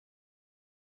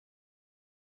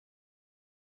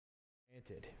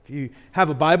granted. If you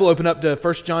have a Bible, open up to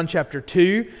 1 John chapter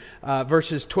 2,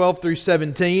 verses 12 through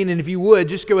 17. And if you would,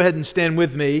 just go ahead and stand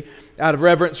with me out of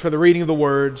reverence for the reading of the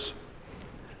words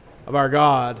of our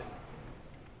God.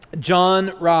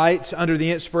 John writes under the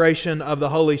inspiration of the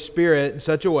Holy Spirit in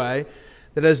such a way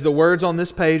that as the words on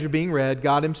this page are being read,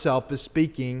 God Himself is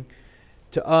speaking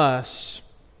to us.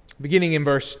 Beginning in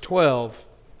verse 12.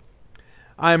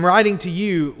 I am writing to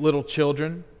you, little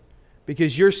children,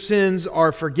 because your sins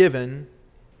are forgiven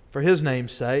for His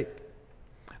name's sake.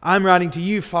 I am writing to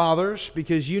you, fathers,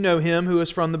 because you know Him who is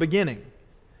from the beginning.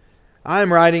 I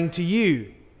am writing to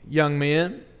you, young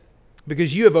men,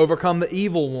 because you have overcome the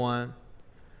evil one.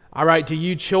 I write to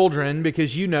you, children,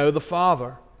 because you know the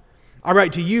Father. I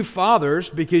write to you, fathers,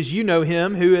 because you know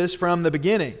Him who is from the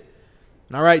beginning.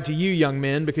 And I write to you, young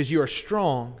men, because you are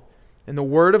strong, and the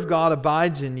Word of God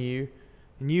abides in you,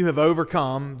 and you have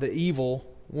overcome the evil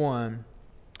one.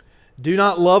 Do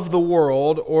not love the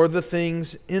world or the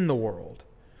things in the world.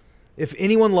 If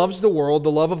anyone loves the world,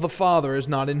 the love of the Father is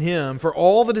not in him. For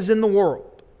all that is in the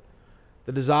world,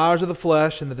 the desires of the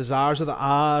flesh and the desires of the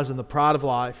eyes and the pride of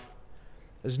life,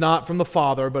 is not from the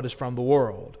Father, but is from the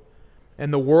world.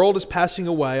 And the world is passing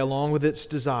away along with its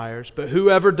desires, but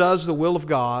whoever does the will of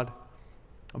God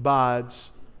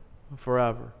abides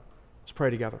forever. Let's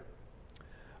pray together.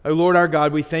 O Lord our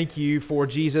God, we thank You for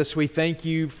Jesus. We thank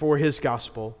You for His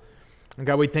gospel. And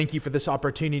God, we thank You for this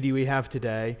opportunity we have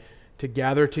today to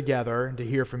gather together and to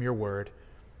hear from Your word.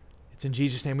 It's in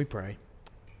Jesus' name we pray.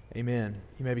 Amen.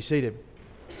 You may be seated.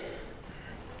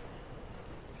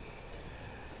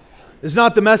 It's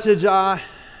not the message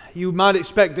you might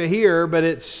expect to hear, but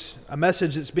it's a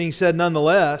message that's being said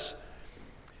nonetheless.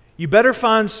 You better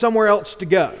find somewhere else to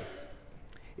go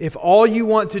if all you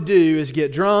want to do is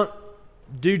get drunk,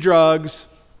 do drugs,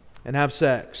 and have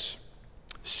sex.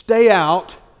 Stay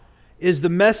out is the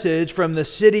message from the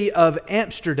city of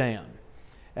Amsterdam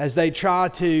as they try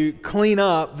to clean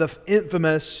up the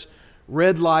infamous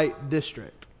red light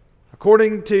district.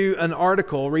 According to an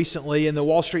article recently in the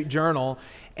Wall Street Journal,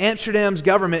 Amsterdam's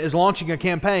government is launching a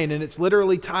campaign, and it's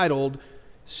literally titled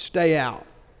Stay Out.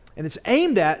 And it's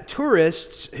aimed at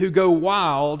tourists who go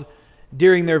wild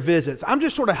during their visits. I'm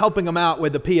just sort of helping them out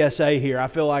with the PSA here. I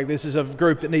feel like this is a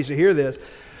group that needs to hear this.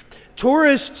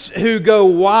 Tourists who go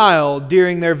wild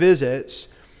during their visits,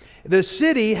 the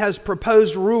city has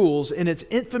proposed rules in its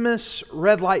infamous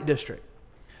red light district,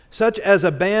 such as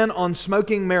a ban on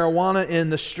smoking marijuana in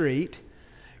the street,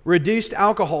 reduced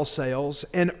alcohol sales,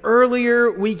 and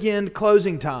earlier weekend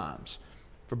closing times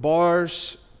for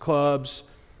bars, clubs,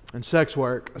 and sex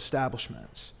work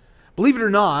establishments. Believe it or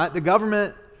not, the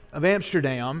government of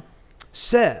Amsterdam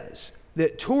says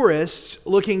that tourists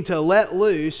looking to let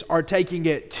loose are taking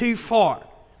it too far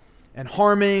and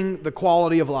harming the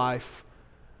quality of life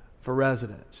for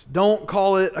residents. Don't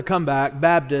call it a comeback.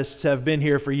 Baptists have been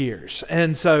here for years.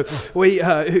 And so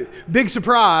big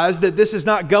surprise that this is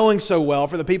not going so well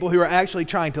for the people who are actually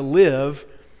trying to live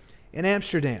in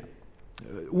Amsterdam.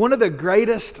 One of the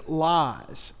greatest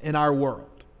lies in our world,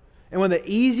 and one of the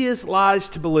easiest lies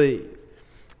to believe,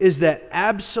 is that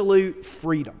absolute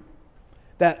freedom,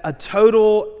 that a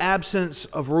total absence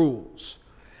of rules,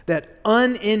 that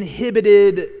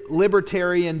uninhibited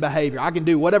libertarian behavior, I can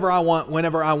do whatever I want,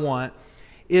 whenever I want,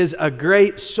 is a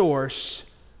great source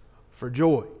for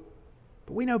joy.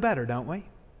 But we know better, don't we?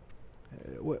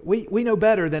 We know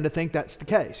better than to think that's the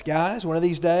case. Guys, one of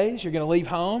these days you're going to leave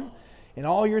home and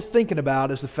all you're thinking about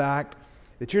is the fact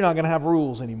that you're not going to have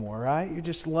rules anymore, right? You're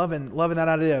just loving that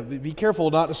idea. Be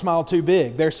careful not to smile too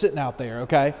big. They're sitting out there,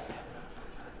 okay?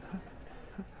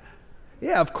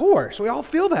 Yeah, of course. We all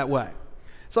feel that way.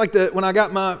 It's like when I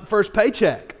got my first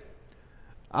paycheck,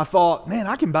 I thought, man,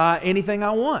 I can buy anything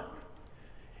I want.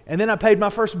 And then I paid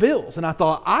my first bills, and I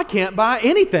thought, I can't buy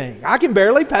anything. I can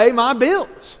barely pay my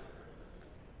bills.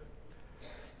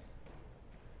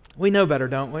 We know better,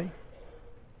 don't we?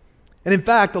 And in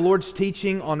fact, the Lord's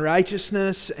teaching on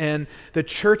righteousness and the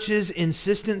church's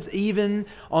insistence even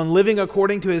on living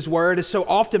according to His Word is so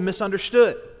often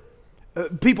misunderstood.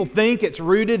 People think it's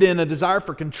rooted in a desire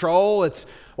for control,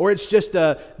 or it's just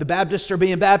the Baptists are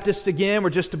being Baptists again, we're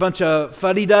just a bunch of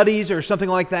fuddy-duddies or something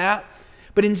like that.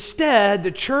 But instead,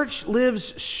 the church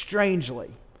lives strangely.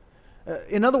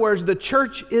 In other words, the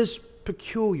church is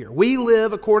peculiar. We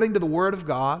live according to the Word of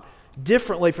God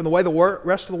differently from the way the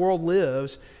rest of the world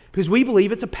lives, because we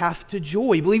believe it's a path to joy.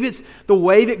 We believe it's the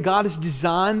way that God has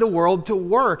designed the world to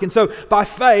work. And so by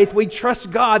faith, we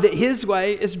trust God that His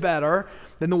way is better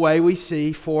than the way we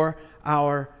see for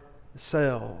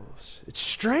ourselves. It's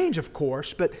strange, of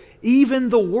course, but even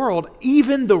the world,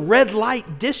 even the red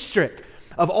light district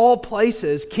of all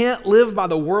places, can't live by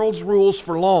the world's rules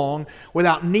for long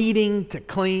without needing to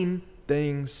clean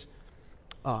things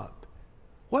up.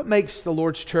 What makes the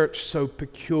Lord's church so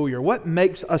peculiar? What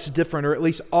makes us different, or at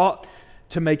least ought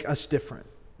to make us different?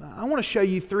 I want to show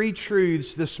you 3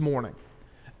 truths this morning.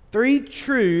 3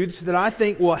 truths that I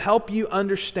think will help you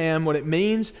understand what it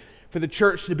means for the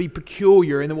church to be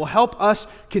peculiar, and that will help us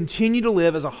continue to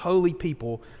live as a holy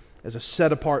people, as a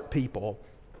set-apart people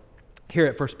here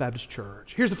at First Baptist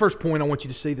Church. Here's the first point I want you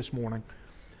to see this morning.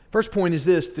 First point is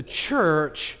this: the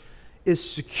church is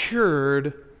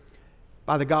secured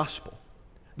by the gospel.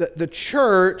 The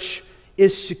church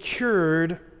is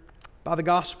secured by the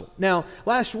gospel. Now,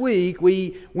 last week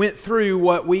we went through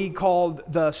what we called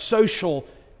the social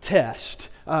test.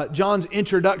 John's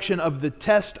introduction of the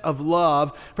test of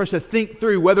love for us to think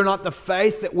through whether or not the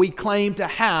faith that we claim to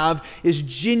have is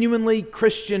genuinely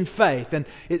Christian faith. And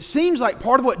it seems like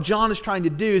part of what John is trying to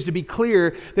do is to be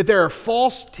clear that there are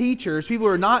false teachers, people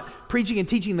who are not preaching and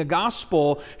teaching the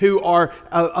gospel, who are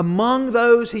among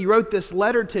those he wrote this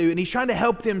letter to, and he's trying to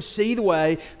help them see the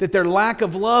way that their lack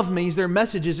of love means their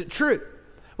message isn't true.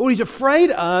 What he's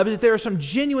afraid of is that there are some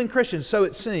genuine Christians, so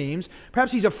it seems.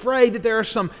 Perhaps he's afraid that there are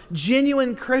some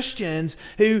genuine Christians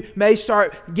who may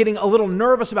start getting a little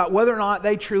nervous about whether or not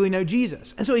they truly know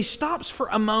Jesus. And so he stops for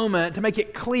a moment to make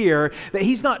it clear that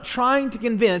he's not trying to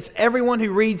convince everyone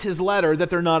who reads his letter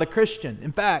that they're not a Christian.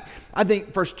 In fact, I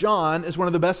think 1 John is one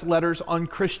of the best letters on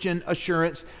Christian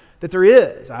assurance that there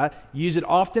is. I use it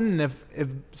often and have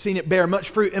seen it bear much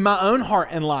fruit in my own heart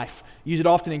and life. Use it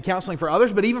often in counseling for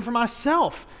others, but even for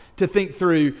myself to think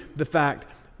through the fact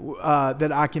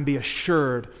that I can be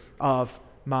assured of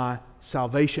my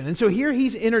salvation. And so here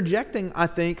he's interjecting, I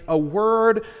think, a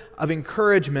word of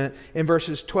encouragement in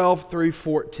verses 12 through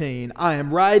 14. I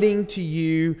am writing to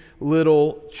you,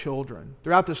 little children.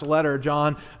 Throughout this letter,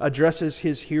 John addresses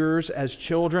his hearers as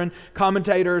children.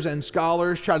 Commentators and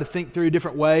scholars try to think through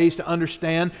different ways to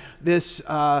understand this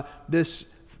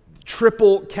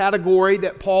triple category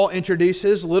that Paul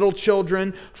introduces: little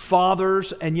children,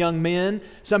 fathers, and young men.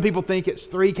 Some people think it's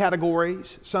 3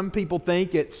 categories. Some people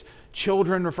think it's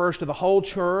children refers to the whole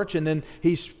church, and then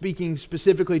he's speaking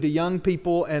specifically to young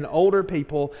people and older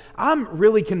people. I'm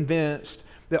really convinced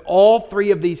that all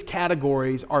 3 of these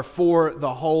categories are for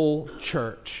the whole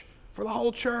church. For the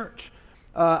whole church.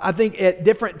 I think at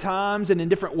different times and in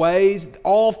different ways,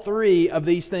 all 3 of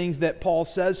these things that Paul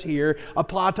says here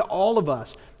apply to all of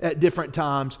us at different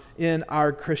times in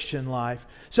our Christian life.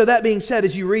 So that being said,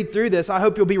 as you read through this, I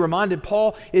hope you'll be reminded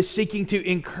Paul is seeking to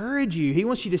encourage you. He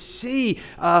wants you to see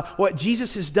what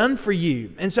Jesus has done for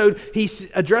you. And so he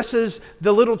addresses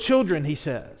the little children, he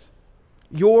says.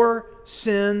 Your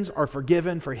sins are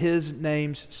forgiven for His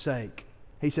name's sake,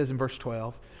 he says in verse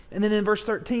 12. And then in verse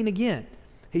 13 again,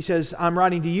 he says, I'm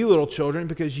writing to you, little children,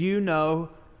 because you know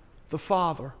the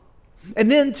Father.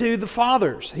 And then to the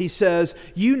fathers, he says,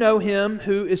 you know Him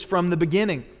who is from the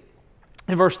beginning.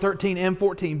 In verse 13 and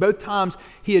 14, both times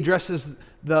he addresses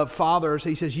the fathers,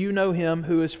 he says, you know Him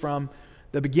who is from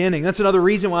the beginning. That's another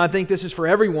reason why I think this is for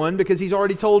everyone, because he's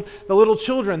already told the little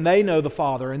children they know the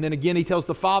Father. And then again, he tells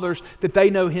the fathers that they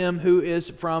know Him who is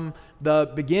from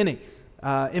the beginning.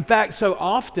 In fact, so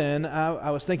often,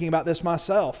 I was thinking about this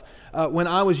myself. When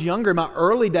I was younger, my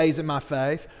early days in my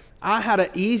faith, I had an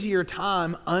easier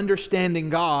time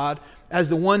understanding God as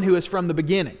the one who is from the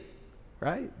beginning,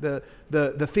 right?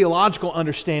 The theological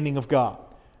understanding of God.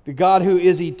 The God who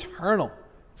is eternal.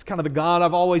 It's kind of the God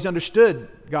I've always understood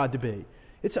God to be.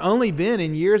 It's only been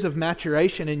in years of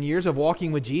maturation and years of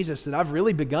walking with Jesus that I've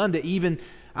really begun to even,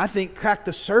 I think, crack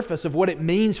the surface of what it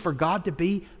means for God to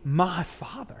be my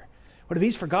Father. What it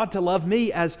means for God to love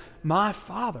me as my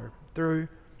Father through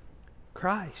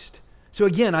Christ. So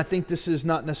again, I think this is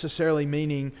not necessarily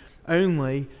meaning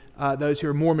only those who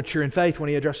are more mature in faith when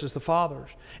he addresses the fathers.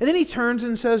 And then he turns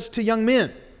and says to young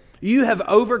men, you have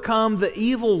overcome the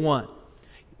evil one.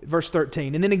 Verse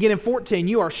 13. And then again in 14,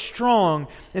 you are strong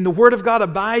and the Word of God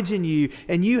abides in you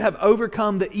and you have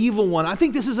overcome the evil one. I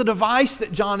think this is a device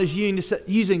that John is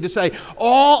using to say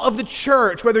all of the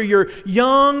church, whether you're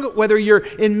young, whether you're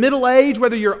in middle age,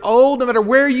 whether you're old, no matter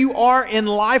where you are in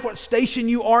life, what station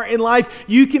you are in life,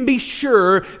 you can be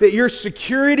sure that your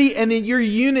security and your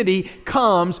unity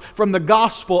comes from the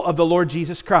gospel of the Lord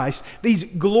Jesus Christ. These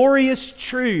glorious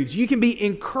truths, you can be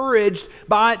encouraged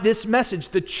by this message.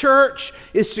 The church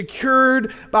is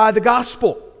secured by the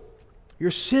gospel.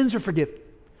 Your sins are forgiven.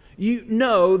 You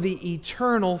know the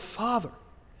eternal Father.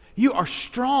 You are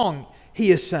strong,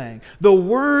 he is saying. The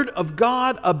Word of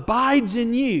God abides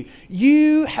in you.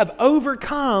 You have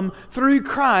overcome through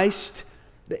Christ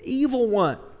the evil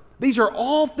one. These are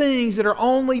all things that are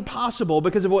only possible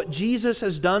because of what Jesus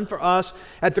has done for us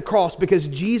at the cross, because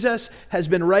Jesus has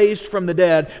been raised from the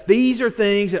dead. These are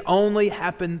things that only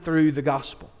happen through the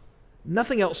gospel.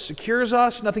 Nothing else secures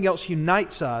us, nothing else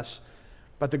unites us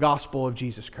but the gospel of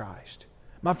Jesus Christ.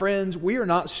 My friends, we are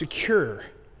not secure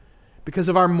because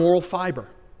of our moral fiber.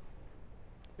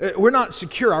 We're not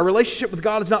secure. Our relationship with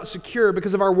God is not secure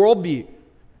because of our worldview.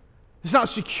 It's not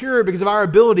secure because of our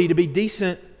ability to be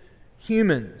decent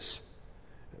humans.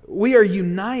 We are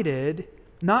united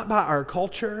not by our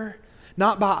culture,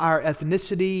 not by our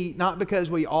ethnicity, not because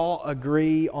we all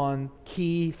agree on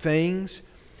key things.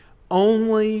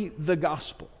 Only the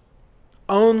gospel.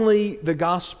 Only the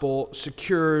gospel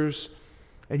secures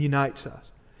and unites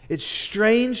us. It's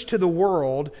strange to the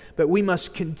world, but we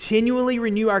must continually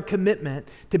renew our commitment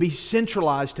to be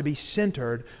centralized, to be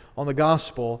centered on the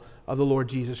gospel of the Lord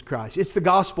Jesus Christ. It's the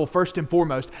gospel, first and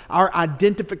foremost, our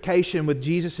identification with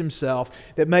Jesus Himself,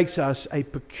 that makes us a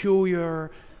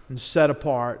peculiar and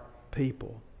set-apart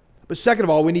people. But second of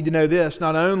all, we need to know this: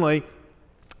 not only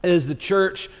is the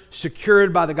church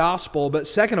secured by the gospel, but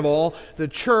second of all, the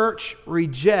church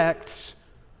rejects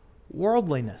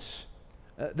worldliness.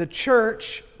 The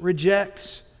church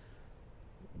rejects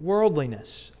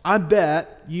worldliness. I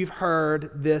bet you've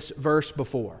heard this verse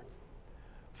before.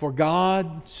 For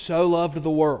God so loved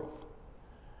the world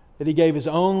that He gave His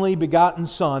only begotten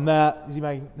Son, that, does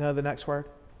anybody know the next word?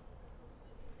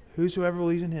 Whosoever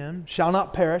believes in Him shall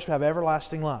not perish but have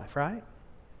everlasting life, right?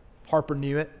 Harper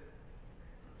knew it.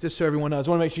 Just so everyone knows.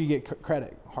 I want to make sure you get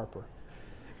credit, Harper.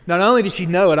 Not only did she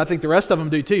know it, I think the rest of them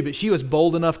do too, but she was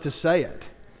bold enough to say it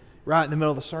right in the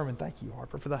middle of the sermon. Thank you,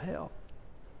 Harper, for the help.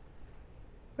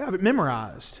 We have it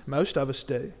memorized. Most of us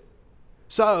do.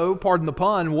 So, pardon the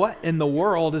pun, what in the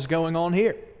world is going on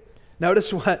here?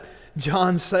 Notice what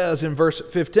John says in verse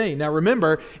 15. Now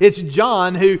remember, it's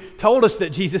John who told us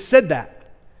that Jesus said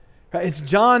that. It's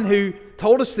John who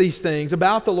told us these things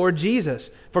about the Lord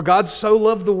Jesus. For God so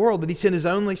loved the world that He sent His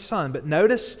only Son. But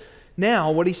notice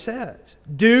now what He says.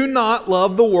 Do not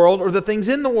love the world or the things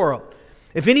in the world.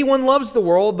 If anyone loves the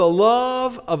world, the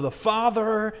love of the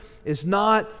Father is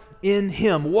not in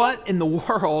him. What in the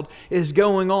world is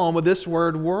going on with this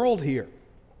word world here?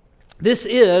 This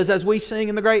is, as we sing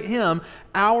in the great hymn,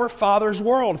 our Father's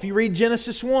world. If you read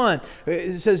Genesis 1,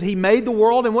 it says He made the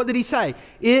world, and what did He say?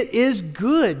 It is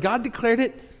good. God declared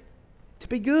it to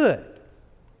be good.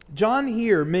 John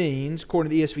here means, according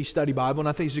to the ESV Study Bible, and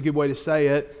I think it's a good way to say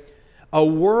it, a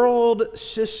world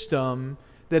system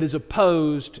that is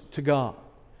opposed to God.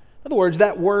 In other words,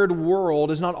 that word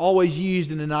world is not always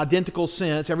used in an identical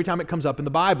sense every time it comes up in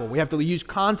the Bible. We have to use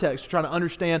context to try to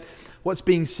understand what's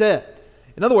being said.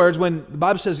 In other words, when the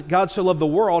Bible says God so loved the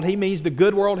world, He means the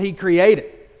good world He created.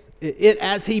 It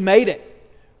as He made it.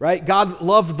 Right? God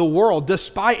loved the world.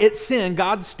 Despite its sin,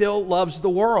 God still loves the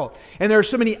world. And there are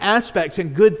so many aspects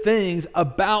and good things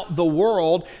about the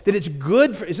world that it's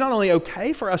good for. It's not only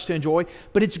okay for us to enjoy,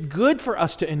 but it's good for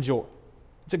us to enjoy.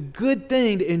 It's a good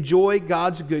thing to enjoy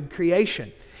God's good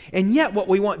creation. And yet what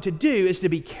we want to do is to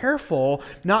be careful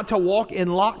not to walk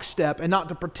in lockstep and not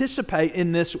to participate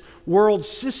in this world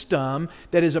system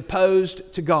that is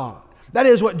opposed to God. That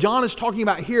is what John is talking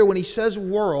about here when he says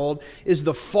world, is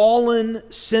the fallen,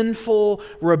 sinful,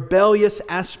 rebellious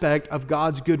aspect of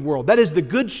God's good world. That is the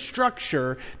good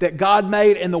structure that God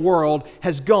made in the world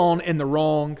has gone in the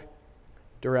wrong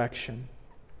direction.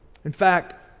 In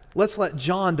fact, let's let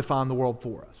John define the world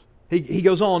for us. He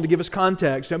goes on to give us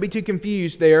context. Don't be too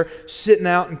confused there, sitting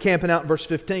out and camping out in verse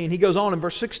 15. He goes on in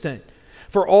verse 16.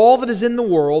 For all that is in the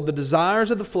world, the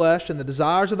desires of the flesh and the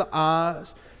desires of the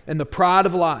eyes and the pride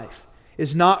of life,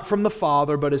 is not from the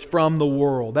Father, but is from the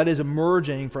world. That is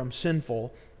emerging from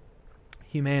sinful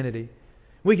humanity.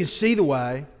 We can see the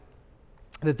way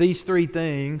that these three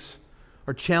things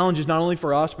are challenges not only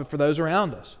for us, but for those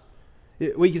around us.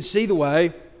 We can see the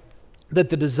way that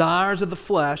the desires of the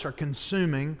flesh are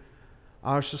consuming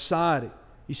our society.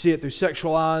 You see it through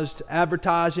sexualized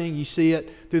advertising. You see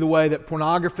it through the way that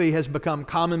pornography has become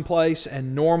commonplace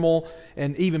and normal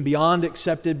and even beyond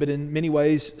accepted, but in many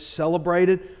ways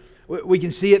celebrated. We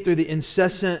can see it through the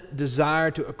incessant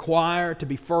desire to acquire, to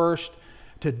be first,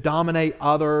 to dominate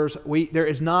others. There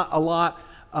is not a lot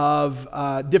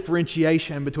of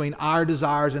differentiation between our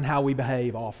desires and how we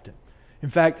behave often. In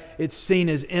fact, it's seen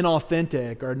as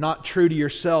inauthentic or not true to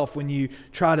yourself when you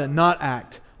try to not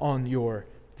act on your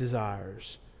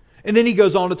desires. And then he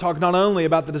goes on to talk not only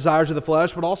about the desires of the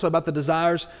flesh, but also about the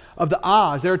desires of the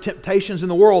eyes. There are temptations in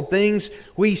the world, things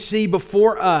we see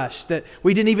before us that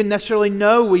we didn't even necessarily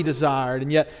know we desired,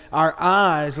 and yet our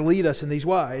eyes lead us in these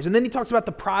ways. And then he talks about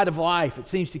the pride of life. It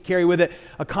seems to carry with it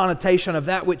a connotation of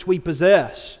that which we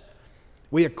possess.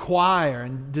 We acquire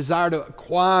and desire to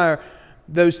acquire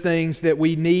those things that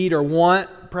we need or want,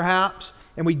 perhaps,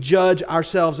 and we judge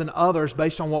ourselves and others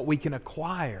based on what we can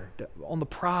acquire, on the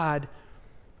pride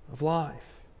of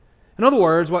life. In other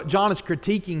words, what John is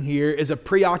critiquing here is a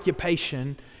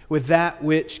preoccupation with that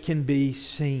which can be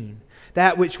seen,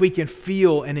 that which we can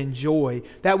feel and enjoy,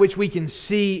 that which we can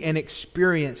see and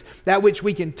experience, that which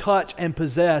we can touch and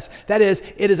possess. That is,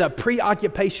 it is a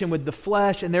preoccupation with the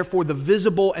flesh and therefore the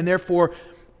visible and therefore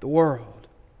the world.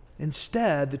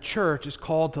 Instead, the church is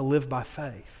called to live by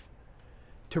faith,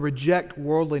 to reject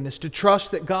worldliness, to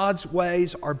trust that God's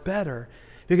ways are better,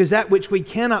 because that which we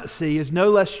cannot see is no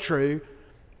less true,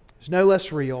 is no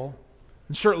less real,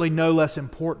 and certainly no less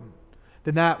important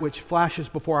than that which flashes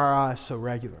before our eyes so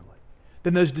regularly,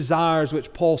 than those desires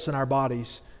which pulse in our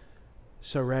bodies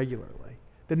so regularly,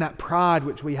 than that pride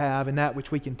which we have in that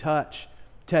which we can touch,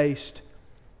 taste,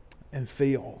 and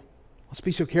feel. Let's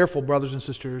be so careful, brothers and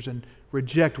sisters, and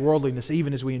reject worldliness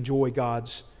even as we enjoy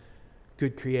God's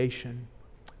good creation.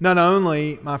 Not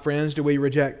only, my friends, do we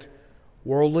reject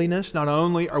worldliness, not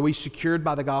only are we secured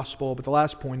by the gospel, but the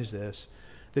last point is this: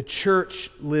 the church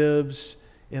lives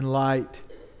in light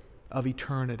of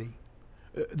eternity.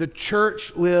 The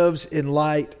church lives in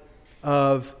light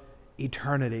of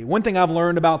eternity. One thing I've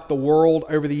learned about the world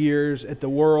over the years, the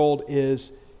world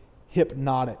is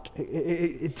hypnotic.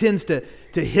 It tends to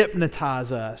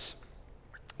hypnotize us.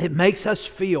 It makes us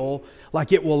feel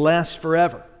like it will last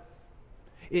forever.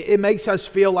 It makes us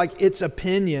feel like its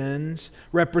opinions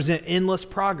represent endless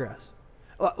progress.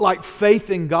 Like faith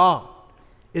in God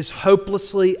is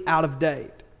hopelessly out of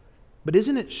date. But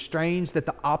isn't it strange that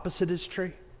the opposite is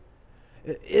true?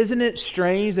 Isn't it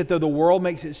strange that though the world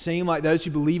makes it seem like those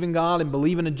who believe in God and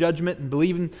believe in a judgment and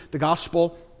believe in the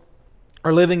gospel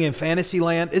are living in fantasy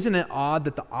land, isn't it odd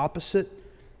that the opposite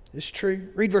is true?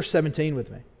 Read verse 17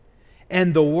 with me.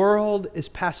 And the world is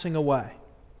passing away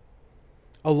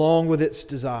along with its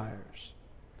desires,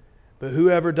 but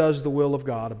whoever does the will of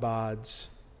God abides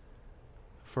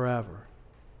forever.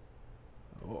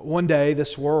 One day,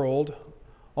 this world,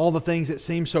 all the things that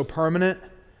seem so permanent,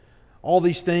 all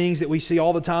these things that we see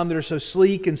all the time that are so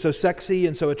sleek and so sexy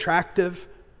and so attractive,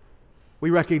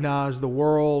 we recognize the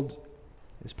world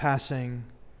is passing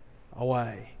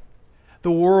away.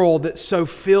 The world that's so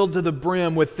filled to the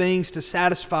brim with things to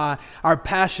satisfy our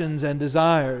passions and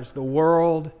desires, the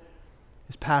world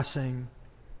is passing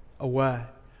away.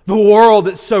 The world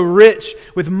that's so rich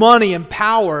with money and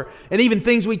power and even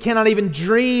things we cannot even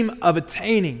dream of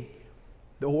attaining,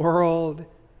 the world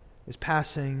is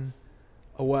passing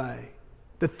away.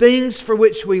 The things for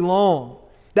which we long,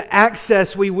 the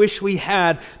access we wish we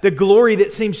had, the glory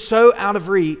that seems so out of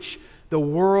reach, the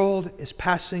world is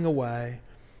passing away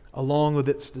along with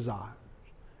its desires.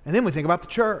 And then we think about the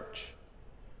church.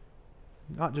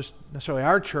 Not just necessarily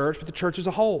our church, but the church as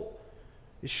a whole.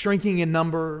 It's shrinking in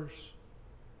numbers.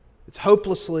 It's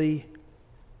hopelessly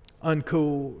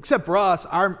uncool. Except for us,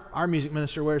 our music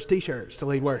minister wears t-shirts to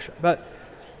lead worship. But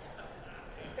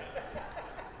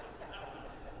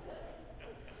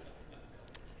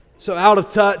so out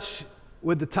of touch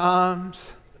with the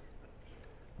times.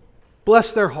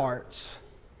 Bless their hearts,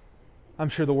 I'm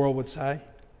sure the world would say.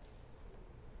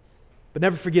 But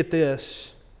never forget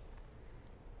this: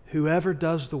 whoever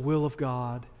does the will of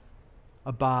God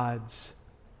abides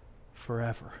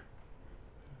forever.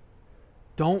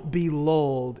 Don't be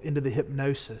lulled into the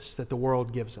hypnosis that the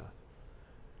world gives us.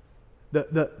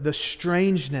 The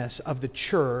strangeness of the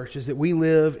church is that we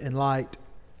live in light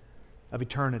of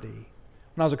eternity.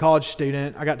 When I was a college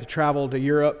student, I got to travel to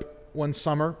Europe one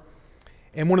summer.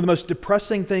 And one of the most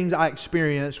depressing things I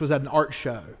experienced was at an art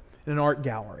show, in an art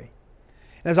gallery.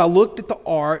 And as I looked at the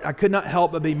art, I could not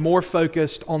help but be more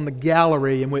focused on the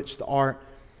gallery in which the art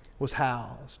was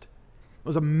housed. It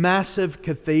was a massive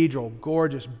cathedral,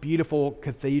 gorgeous, beautiful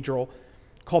cathedral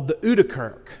called the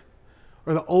Udekerk,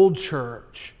 or the Old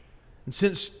Church. And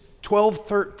since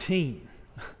 1213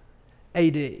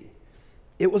 AD,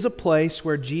 it was a place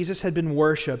where Jesus had been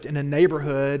worshipped in a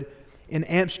neighborhood in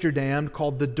Amsterdam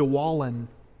called the De Wallen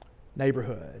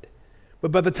neighborhood.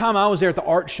 But by the time I was there at the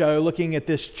art show looking at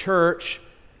this church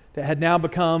that had now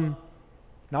become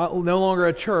no longer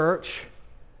a church,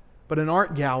 but an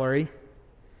art gallery,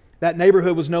 That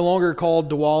neighborhood was no longer called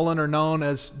Dewallen or known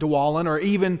as Dewallen or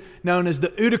even known as the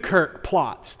Udekerk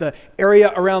plots, the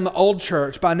area around the old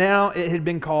church. By now it had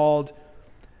been called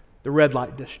the Red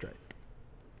Light District.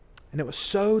 And it was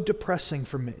so depressing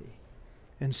for me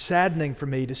and saddening for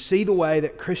me to see the way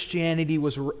that Christianity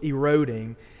was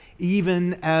eroding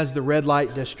even as the Red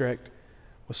Light District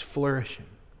was flourishing.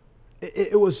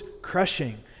 It was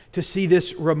crushing to see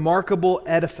this remarkable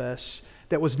edifice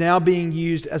that was now being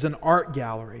used as an art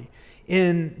gallery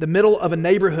in the middle of a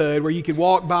neighborhood where you could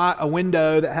walk by a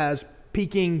window that has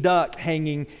Peking duck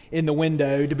hanging in the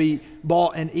window to be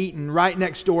bought and eaten right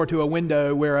next door to a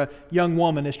window where a young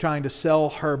woman is trying to sell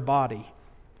her body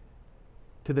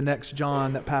to the next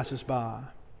John that passes by.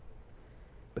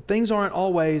 But things aren't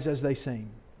always as they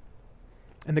seem.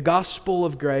 And the gospel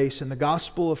of grace and the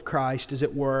gospel of Christ is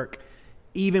at work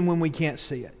even when we can't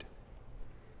see it.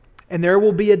 And there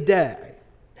will be a day,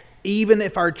 even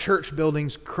if our church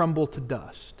buildings crumble to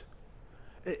dust,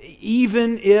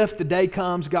 even if the day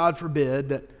comes, God forbid,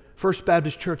 that First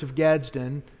Baptist Church of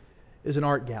Gadsden is an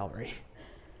art gallery.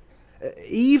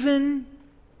 Even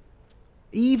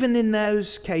in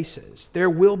those cases, there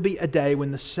will be a day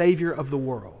when the Savior of the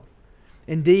world,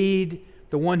 indeed,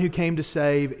 the one who came to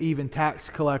save even tax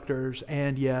collectors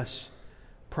and, yes,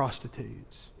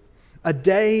 prostitutes. A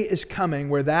day is coming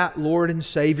where that Lord and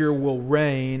Savior will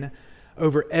reign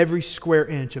over every square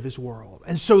inch of His world.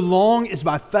 And so long as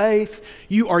by faith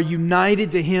you are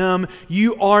united to Him,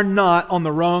 you are not on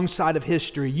the wrong side of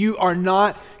history. You are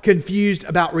not confused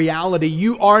about reality.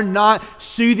 You are not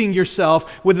soothing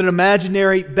yourself with an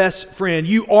imaginary best friend.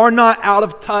 You are not out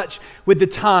of touch with the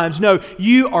times. No,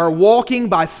 you are walking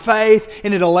by faith,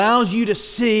 and it allows you to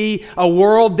see a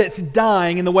world that's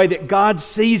dying in the way that God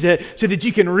sees it, so that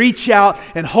you can reach out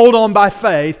and hold on by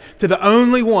faith to the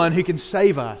only one who can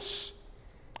save us.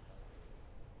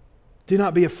 Do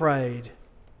not be afraid,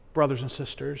 brothers and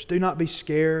sisters. Do not be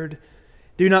scared.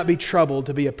 Do not be troubled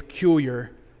to be a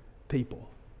peculiar people.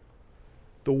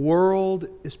 The world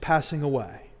is passing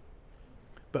away,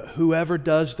 but whoever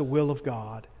does the will of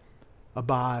God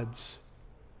abides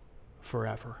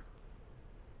forever.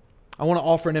 I want to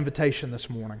offer an invitation this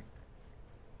morning.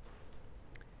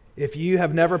 If you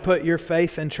have never put your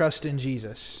faith and trust in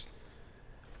Jesus,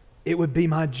 it would be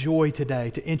my joy today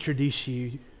to introduce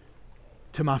you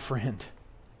to my friend,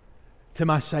 to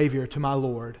my Savior, to my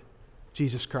Lord,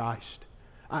 Jesus Christ.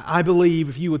 I believe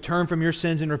if you would turn from your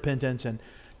sins in repentance and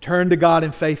turn to God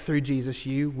in faith through Jesus,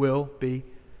 you will be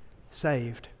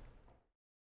saved.